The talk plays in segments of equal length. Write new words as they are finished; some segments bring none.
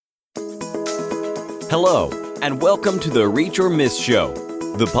Hello, and welcome to the Reach or Miss Show,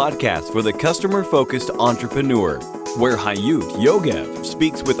 the podcast for the customer-focused entrepreneur, where Hayut Yogev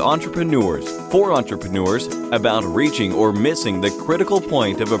speaks with entrepreneurs for entrepreneurs about reaching or missing the critical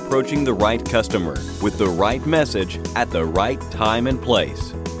point of approaching the right customer with the right message at the right time and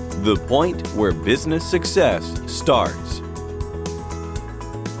place. The point where business success starts.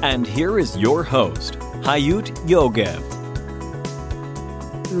 And here is your host, Hayut Yogev.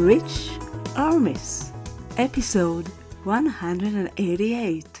 Reach or Miss, episode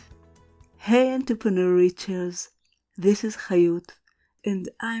 188. Hey entrepreneur reachers, this is Hayut, and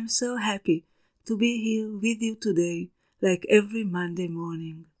I'm so happy to be here with you today, like every Monday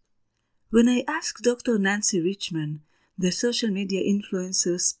morning. When I asked Dr. Nancy Richman, the social media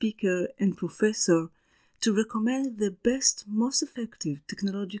influencer, speaker, and professor, to recommend the best, most effective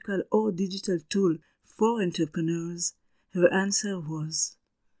technological or digital tool for entrepreneurs, her answer was,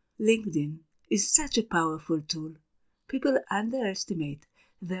 LinkedIn is such a powerful tool. People underestimate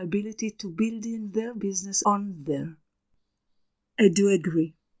the ability to build in their business on there. I do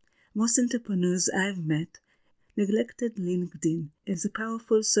agree. Most entrepreneurs I've met neglected LinkedIn as a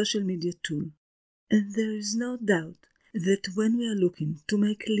powerful social media tool. And there is no doubt that when we are looking to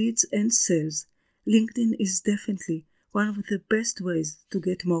make leads and sales, LinkedIn is definitely one of the best ways to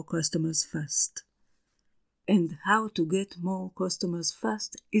get more customers fast. And how to get more customers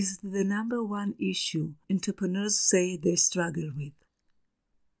fast is the number one issue entrepreneurs say they struggle with.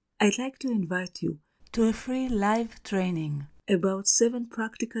 I'd like to invite you to a free live training about 7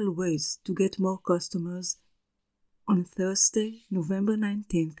 practical ways to get more customers on Thursday, November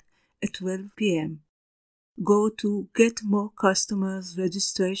 19th at 12 p.m. Go to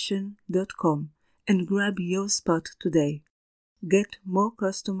getmorecustomersregistration.com and grab your spot today.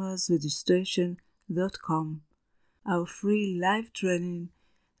 Getmorecustomersregistration.com. Our free live training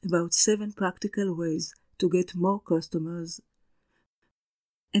about 7 practical ways to get more customers.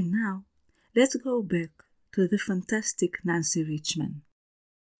 And now, let's go back to the fantastic Nancy Richman.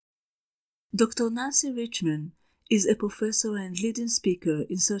 Dr. Nancy Richman is a professor and leading speaker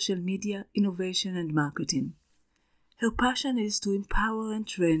in social media, innovation, and marketing. Her passion is to empower and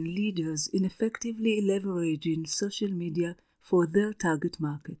train leaders in effectively leveraging social media for their target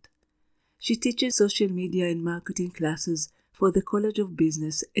market. She teaches social media and marketing classes for the College of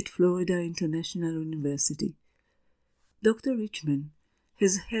Business at Florida International University. Dr. Richman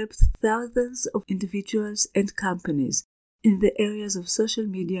has helped thousands of individuals and companies in the areas of social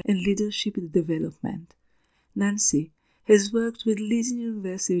media and leadership development. Nancy has worked with leading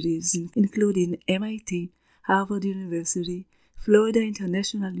universities including MIT, Harvard University, Florida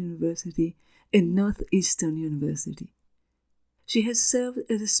International University, and Northeastern University. She has served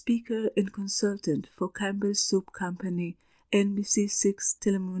as a speaker and consultant for Campbell Soup Company, NBC6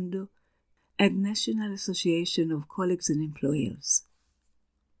 Telemundo, and National Association of Colleagues and Employers.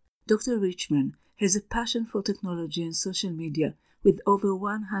 Dr. Richman has a passion for technology and social media with over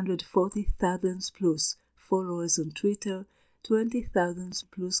 140,000 plus followers on Twitter, 20,000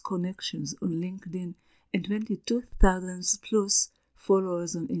 plus connections on LinkedIn, and 22,000 plus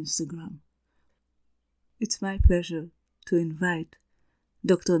followers on Instagram. It's my pleasure to invite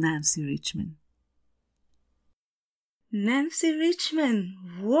Dr. Nancy Richman. Nancy Richman,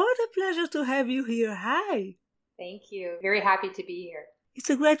 what a pleasure to have you here. Hi. Thank you. Very happy to be here.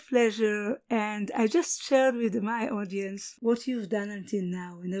 It's a great pleasure, and I just shared with my audience what you've done until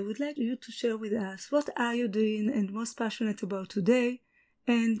now, and I would like you to share with us what are you doing and most passionate about today,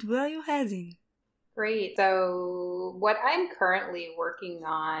 and where are you heading? Great. So what I'm currently working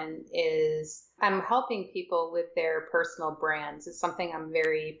on is I'm helping people with their personal brands. It's something I'm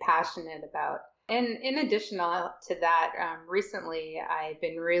very passionate about. And in addition to that, recently I've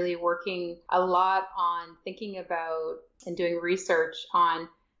been really working a lot on thinking about and doing research on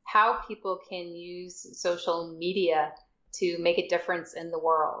how people can use social media to make a difference in the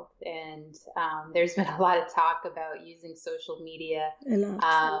world. And there's been a lot of talk about using social media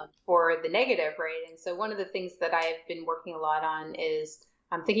for the negative, right? And so one of the things that I've been working a lot on is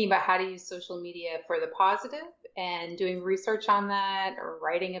I'm thinking about how to use social media for the positive and doing research on that or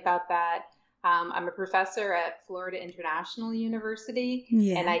writing about that. I'm a professor at Florida International University,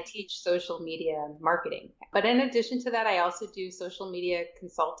 and I teach social media marketing. But in addition to that, I also do social media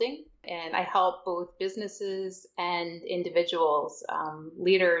consulting, and I help both businesses and individuals,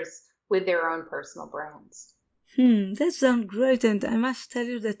 leaders, with their own personal brands. That sounds great, and I must tell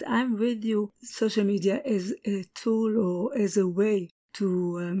you that I'm with you. Social media is a tool or as a way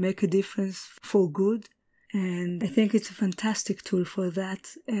to make a difference for good. And I think it's a fantastic tool for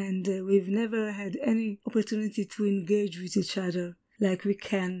that. And we've never had any opportunity to engage with each other like we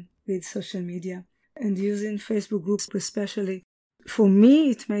can with social media. and using Facebook groups especially, for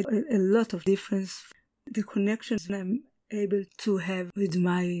me, it made a lot of difference. The connections I'm able to have with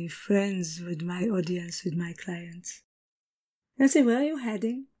my friends, with my audience, with my clients. Nancy, where are you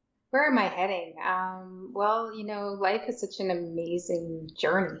heading? Where am I heading? Well, life is such an amazing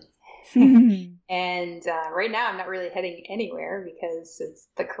journey. And right now I'm not really heading anywhere because it's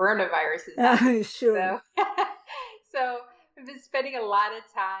the coronavirus is happening. Sure. So I've been spending a lot of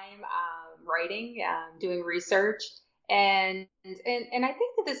time writing, doing research. And I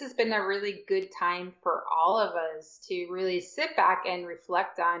think that this has been a really good time for all of us to really sit back and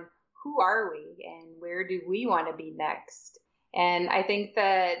reflect on who are we and where do we want to be next. And I think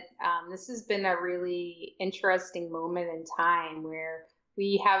that this has been a really interesting moment in time where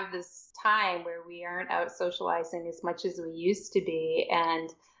we have this time where we aren't out socializing as much as we used to be, and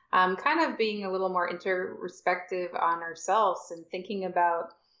kind of being a little more introspective on ourselves and thinking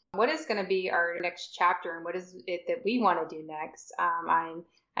about what is going to be our next chapter and what is it that we want to do next.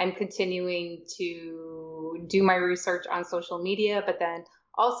 I'm continuing to do my research on social media, but then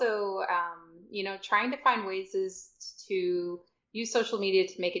also, trying to find ways to use social media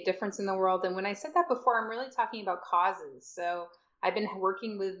to make a difference in the world. And when I said that before, I'm really talking about causes. So I've been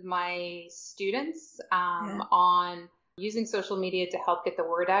working with my students on using social media to help get the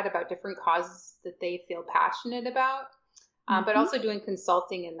word out about different causes that they feel passionate about, but also doing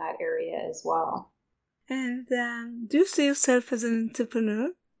consulting in that area as well. And do you see yourself as an entrepreneur?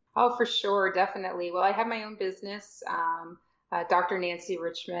 Oh, for sure. Definitely. Well, I have my own business. Dr. Nancy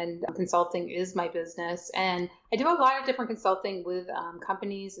Richmond Consulting is my business. And I do a lot of different consulting with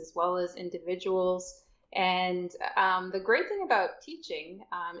companies as well as individuals. And the great thing about teaching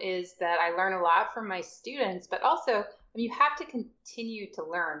is that I learn a lot from my students, but also you have to continue to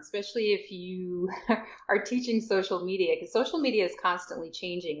learn, especially if you are teaching social media, because social media is constantly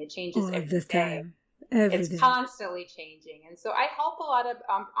changing. It changes every day. It's constantly changing. And so I help a lot of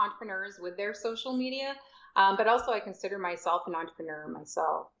entrepreneurs with their social media, but also I consider myself an entrepreneur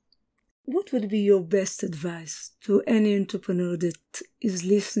myself. What would be your best advice to any entrepreneur that is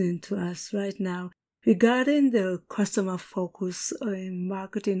listening to us right now regarding their customer focus in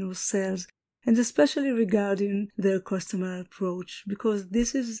marketing or sales, and especially regarding their customer approach? Because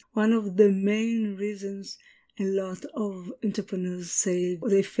this is one of the main reasons a lot of entrepreneurs say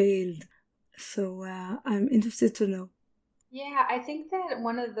they failed. So I'm interested to know. Yeah, I think that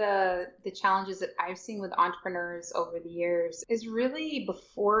one of the challenges that I've seen with entrepreneurs over the years is really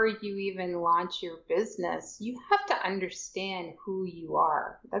before you even launch your business, you have to understand who you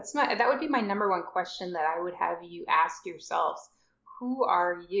are. That would be my number one question that I would have you ask yourselves. Who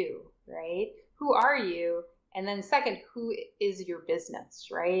are you, right? Who are you? And then second, who is your business,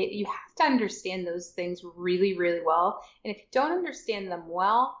 right? You have to understand those things really, really well. And if you don't understand them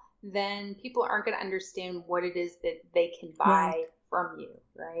well, then people aren't going to understand what it is that they can buy from you,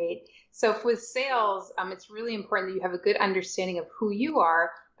 right? So with sales, it's really important that you have a good understanding of who you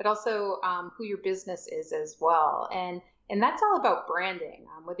are, but also who your business is as well. And that's all about branding.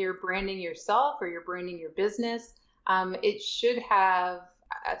 Whether you're branding yourself or you're branding your business, it should have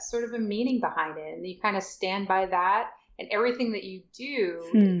a sort of a meaning behind it. And you kind of stand by that, and everything that you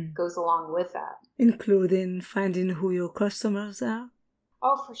do goes along with that. Including finding who your customers are?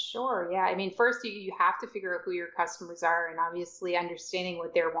 Oh, for sure. Yeah. I mean, first you have to figure out who your customers are, and obviously understanding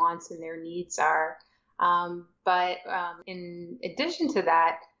what their wants and their needs are. But in addition to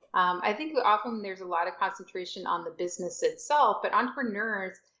that, I think often there's a lot of concentration on the business itself, but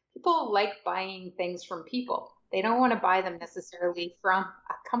entrepreneurs, people like buying things from people. They don't want to buy them necessarily from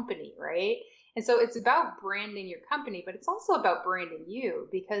a company, right? And so it's about branding your company, but it's also about branding you,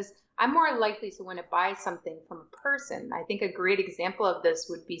 because I'm more likely to want to buy something from a person. I think a great example of this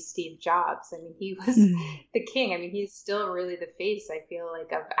would be Steve Jobs. I mean, he was the king. I mean, he's still really the face, I feel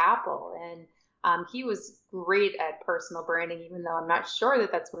like, of Apple. And he was great at personal branding, even though I'm not sure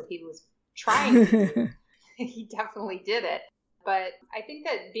that that's what he was trying to do. He definitely did it. But I think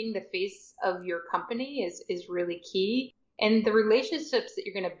that being the face of your company is really key. And the relationships that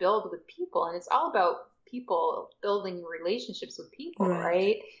you're going to build with people, and it's all about people building relationships with people,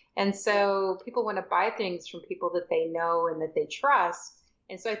 right? And so people want to buy things from people that they know and that they trust.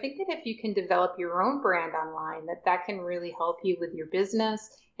 And so I think that if you can develop your own brand online, that can really help you with your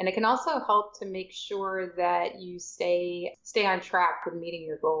business. And it can also help to make sure that you stay on track with meeting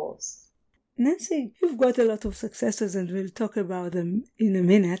your goals. Nancy, you've got a lot of successes, and we'll talk about them in a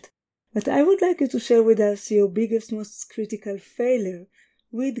minute. But I would like you to share with us your biggest, most critical failure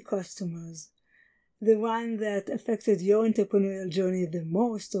with customers. The one that affected your entrepreneurial journey the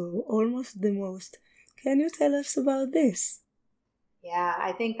most, or almost the most. Can you tell us about this? Yeah,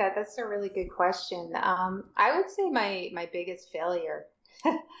 I think that that's a really good question. I would say my biggest failure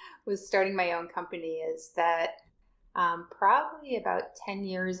was starting my own company is that probably about 10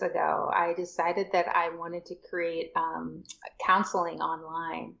 years ago, I decided that I wanted to create counseling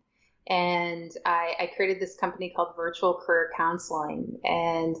online. And I created this company called Virtual Career Counseling.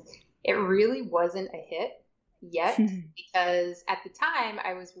 And it really wasn't a hit yet because at the time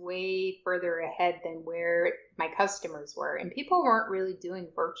I was way further ahead than where my customers were. And people weren't really doing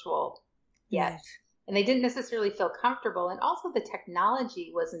virtual yet. Right. And they didn't necessarily feel comfortable. And also the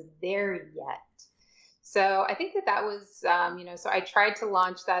technology wasn't there yet. So I think that that was, so I tried to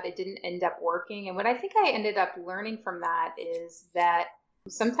launch that. It didn't end up working. And what I think I ended up learning from that is that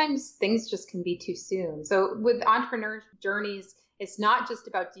sometimes things just can be too soon. So with entrepreneur journeys, it's not just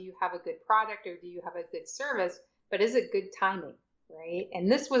about do you have a good product or do you have a good service, but is it good timing, right?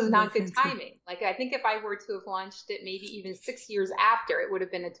 And this was not good timing. Like I think if I were to have launched it maybe even 6 years after, it would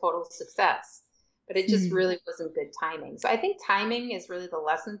have been a total success. But it just really wasn't good timing. So I think timing is really the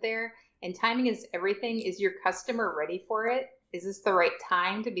lesson there. And timing is everything. Is your customer ready for it? Is this the right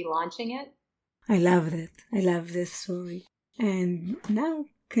time to be launching it? I love that. I love this story. And now,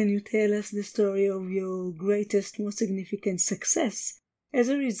 can you tell us the story of your greatest, most significant success as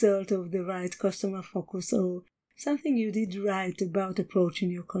a result of the right customer focus or something you did right about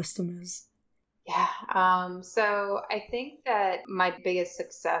approaching your customers? Yeah. So I think that my biggest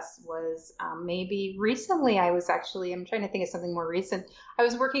success was maybe recently I'm trying to think of something more recent. I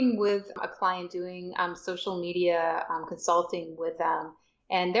was working with a client doing social media consulting with them,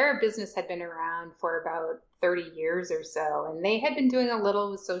 and their business had been around for about 30 years or so. And they had been doing a little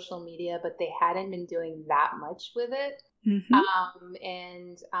with social media, but they hadn't been doing that much with it.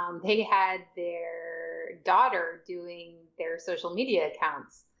 They had their daughter doing their social media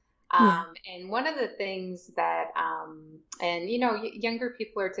accounts. And one of the things that, younger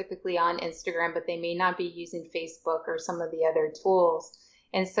people are typically on Instagram, but they may not be using Facebook or some of the other tools.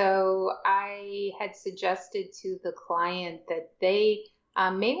 And so I had suggested to the client that they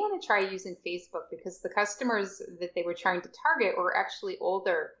may want to try using Facebook because the customers that they were trying to target were actually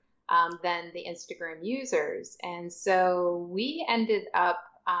older than the Instagram users. And so we ended up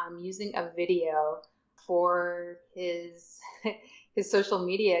using a video for his social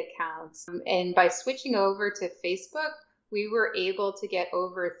media accounts. And by switching over to Facebook, we were able to get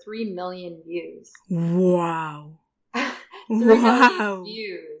over 3 million views. Wow. 3 million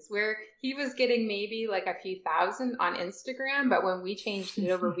views, where he was getting maybe like a few thousand on Instagram, but when we changed it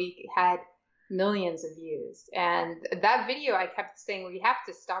over, we had millions of views. And that video, I kept saying, we have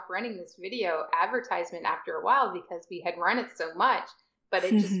to stop running this video advertisement after a while because we had run it so much. But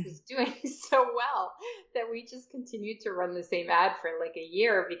it just was doing so well that we just continued to run the same ad for like a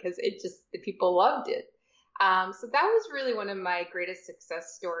year because the people loved it. So that was really one of my greatest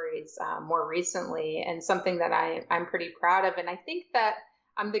success stories more recently, and something that I'm pretty proud of. And I think that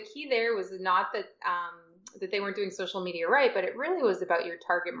the key there was not that that they weren't doing social media right, but it really was about your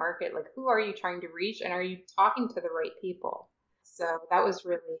target market. Like, who are you trying to reach, and are you talking to the right people? So that was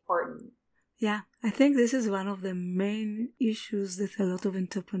really important. Yeah, I think this is one of the main issues that a lot of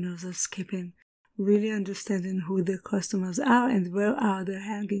entrepreneurs are skipping, really understanding who their customers are and where are they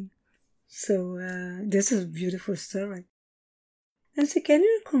hanging. So this is a beautiful story. Nancy, can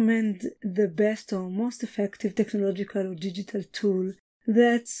you recommend the best or most effective technological or digital tool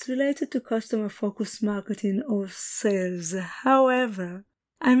that's related to customer-focused marketing or sales? However,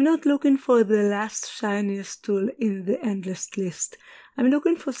 I'm not looking for the last shiniest tool in the endless list. I'm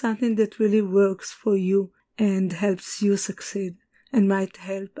looking for something that really works for you and helps you succeed and might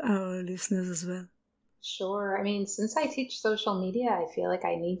help our listeners as well. Sure. I mean, since I teach social media, I feel like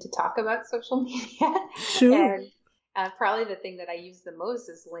I need to talk about social media. Sure. And probably the thing that I use the most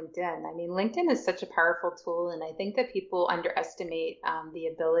is LinkedIn. I mean, LinkedIn is such a powerful tool, and I think that people underestimate the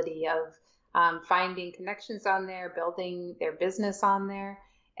ability of finding connections on there, building their business on there.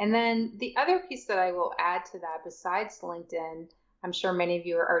 And then the other piece that I will add to that, besides LinkedIn, I'm sure many of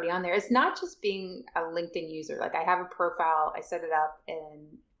you are already on there, is not just being a LinkedIn user. Like, I have a profile, I set it up,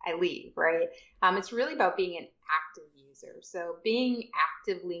 and I leave, right? It's really about being an active user. So being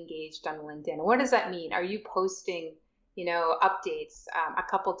actively engaged on LinkedIn. What does that mean? Are you posting, updates a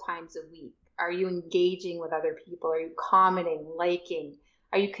couple times a week? Are you engaging with other people? Are you commenting, liking?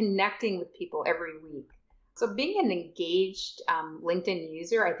 Are you connecting with people every week? So being an engaged LinkedIn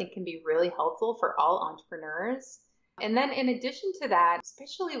user, I think, can be really helpful for all entrepreneurs. And then in addition to that,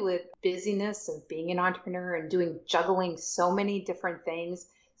 especially with busyness of being an entrepreneur and juggling so many different things,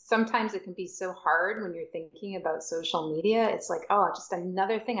 sometimes it can be so hard when you're thinking about social media. It's like, oh, just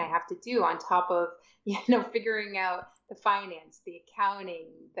another thing I have to do on top of, figuring out the finance, the accounting,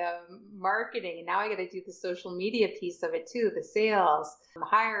 the marketing, and now I got to do the social media piece of it too, the sales,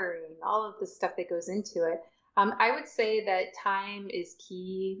 hiring, all of the stuff that goes into it. I would say that time is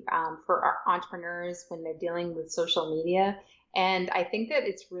key for our entrepreneurs when they're dealing with social media. And I think that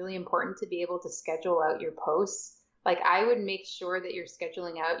it's really important to be able to schedule out your posts. Like I would make sure that you're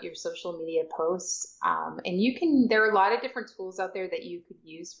scheduling out your social media posts. And there are a lot of different tools out there that you could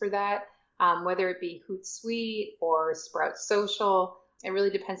use for that, whether it be Hootsuite or Sprout Social. It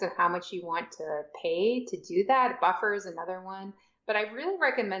really depends on how much you want to pay to do that. Buffer is another one. But I really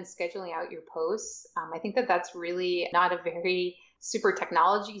recommend scheduling out your posts. I think that that's really not a very super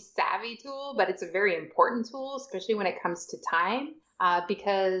technology savvy tool, but it's a very important tool, especially when it comes to time.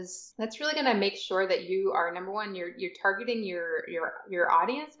 Because that's really going to make sure that you are, number one, you're targeting your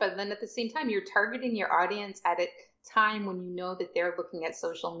audience, but then at the same time, you're targeting your audience at a time when you know that they're looking at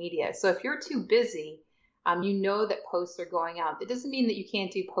social media. So if you're too busy, you know that posts are going out. That doesn't mean that you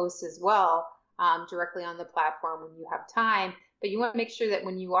can't do posts as well directly on the platform when you have time, but you want to make sure that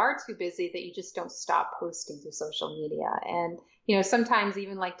when you are too busy that you just don't stop posting to social media. And sometimes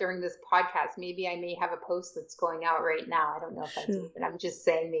even like during this podcast, maybe I may have a post that's going out right now. I don't know if I do, but I'm just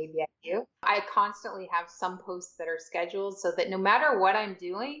saying maybe I do. I constantly have some posts that are scheduled so that no matter what I'm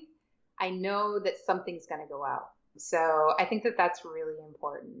doing, I know that something's going to go out. So I think that that's really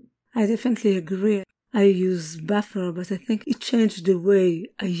important. I definitely agree. I use Buffer, but I think it changed the way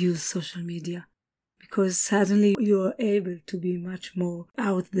I use social media because suddenly you're able to be much more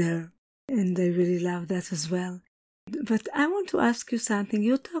out there. And I really love that as well. But I want to ask you something.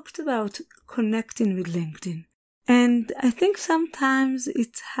 You talked about connecting with LinkedIn. And I think sometimes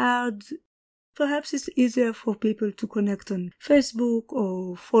it's hard. Perhaps it's easier for people to connect on Facebook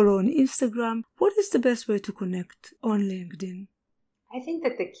or follow on Instagram. What is the best way to connect on LinkedIn? I think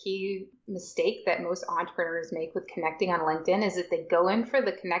that the key mistake that most entrepreneurs make with connecting on LinkedIn is that they go in for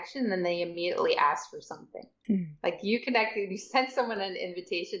the connection and then they immediately ask for something. Like you send someone an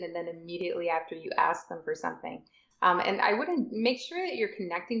invitation and then immediately after you ask them for something. And I wouldn't make sure that you're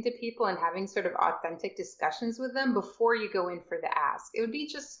connecting to people and having sort of authentic discussions with them before you go in for the ask. It would be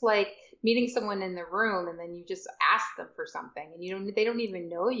just like meeting someone in the room and then you just ask them for something and they don't even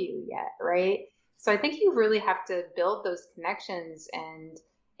know you yet, right? So I think you really have to build those connections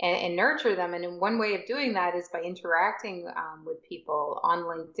and nurture them. And one way of doing that is by interacting with people on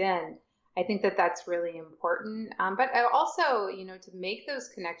LinkedIn. I think that that's really important. But also, to make those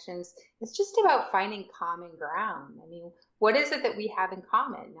connections, it's just about finding common ground. I mean, what is it that we have in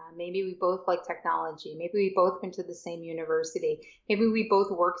common? Maybe we both like technology. Maybe we both went to the same university. Maybe we both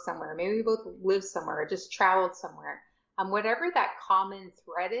work somewhere. Maybe we both live somewhere or just traveled somewhere. Whatever that common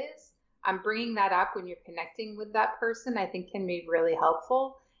thread is, bringing that up when you're connecting with that person, I think can be really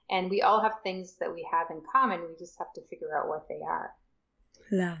helpful. And we all have things that we have in common. We just have to figure out what they are.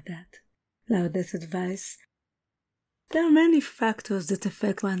 Love that. Love that advice. There are many factors that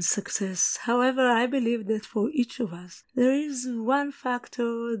affect one's success. However, I believe that for each of us, there is one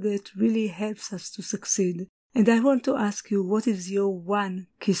factor that really helps us to succeed. And I want to ask you, what is your one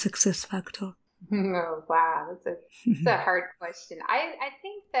key success factor? Oh, wow. That's a hard question. I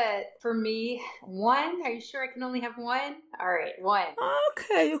think that for me, one, are you sure I can only have one? All right, one.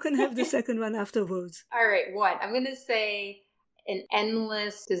 Okay, you can have the second one afterwards. All right, one. I'm going to say an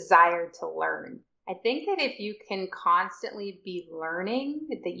endless desire to learn. I think that if you can constantly be learning,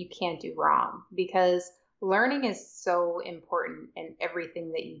 that you can't do wrong because learning is so important in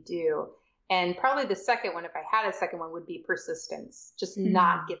everything that you do. And probably the second one, if I had a second one, would be persistence, just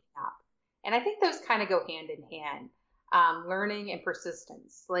not giving up. And I think those kind of go hand in hand, learning and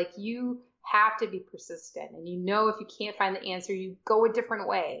persistence. Like you have to be persistent and if you can't find the answer, you go a different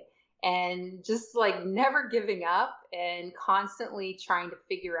way. And just like never giving up and constantly trying to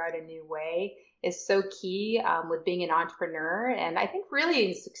figure out a new way is so key with being an entrepreneur. And I think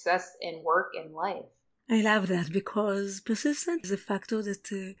really success in work and life. I love that because persistence is a factor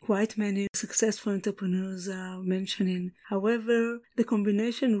that quite many successful entrepreneurs are mentioning. However, the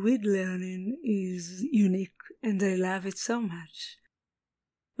combination with learning is unique and I love it so much.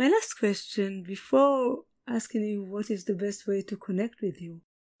 My last question, before asking you what is the best way to connect with you,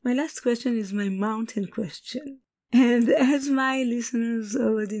 my last question is my mountain question. And as my listeners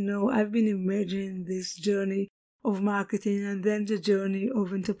already know, I've been imagining this journey of marketing and then the journey of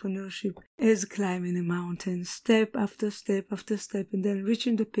entrepreneurship as climbing a mountain, step after step after step, and then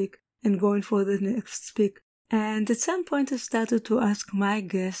reaching the peak and going for the next peak. And at some point I started to ask my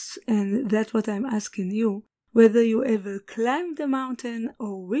guests, and that's what I'm asking you, whether you ever climbed a mountain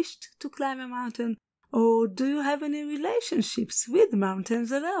or wished to climb a mountain, Or do you have any relationships with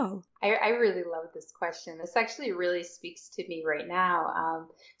mountains at all? I really love this question. This actually really speaks to me right now.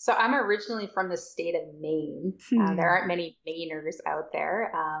 So I'm originally from the state of Maine. There aren't many Mainers out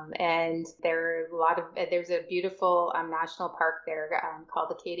there. And there's a beautiful national park there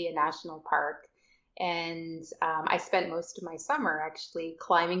called Acadia National Park. And I spent most of my summer actually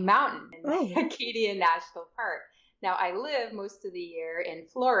climbing mountain in Acadia National Park. Now, I live most of the year in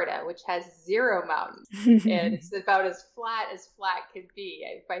Florida, which has 0 mountains, and it's about as flat could be.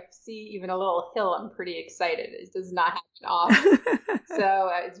 If I see even a little hill, I'm pretty excited. It does not happen often.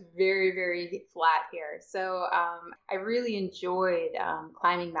 So it's very, very flat here. So I really enjoyed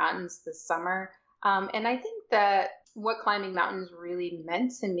climbing mountains this summer. And I think that what climbing mountains really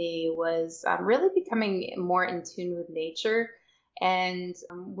meant to me was really becoming more in tune with nature. And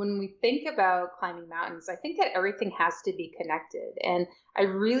when we think about climbing mountains, I think that everything has to be connected. And I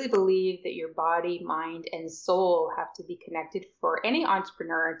really believe that your body, mind, and soul have to be connected for any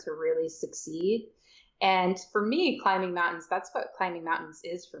entrepreneur to really succeed. And for me, climbing mountains, that's what climbing mountains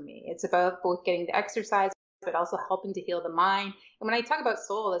is for me. It's about both getting the exercise, but also helping to heal the mind. And when I talk about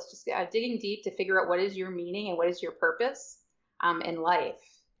soul, it's just digging deep to figure out what is your meaning and what is your purpose in life.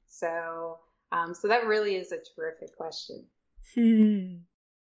 So that really is a terrific question.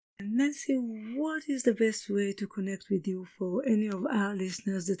 Nancy, what is the best way to connect with you for any of our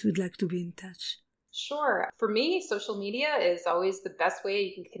listeners that would like to be in touch? Sure. For me, social media is always the best way.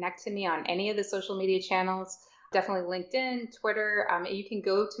 You can connect to me on any of the social media channels. Definitely LinkedIn, Twitter. You can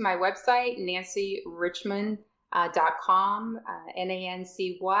go to my website, nancyrichmond.com,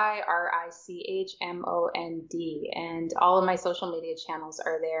 NancyRichmond, and all of my social media channels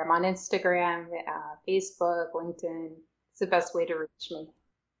are there. I'm on Instagram, Facebook, LinkedIn. It's the best way to reach me.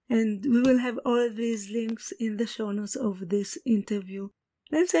 And we will have all of these links in the show notes of this interview.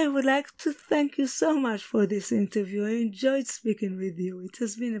 Nancy, I would like to thank you so much for this interview. I enjoyed speaking with you. It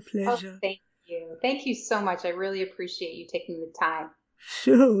has been a pleasure. Oh, thank you. Thank you so much. I really appreciate you taking the time.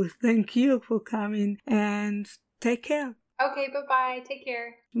 Sure. Thank you for coming, and take care. Okay, bye-bye. Take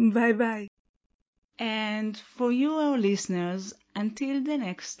care. Bye-bye. And for you, our listeners, until the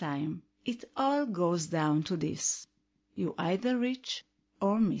next time, it all goes down to this. You either reach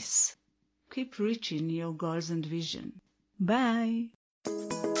or miss. Keep reaching your goals and vision. Bye.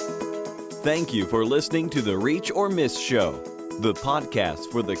 Thank you for listening to the Reach or Miss Show, the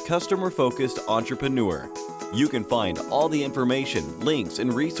podcast for the customer-focused entrepreneur. You can find all the information, links,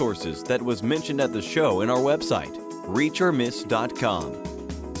 and resources that was mentioned at the show in our website,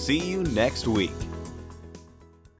 reachormiss.com. See you next week.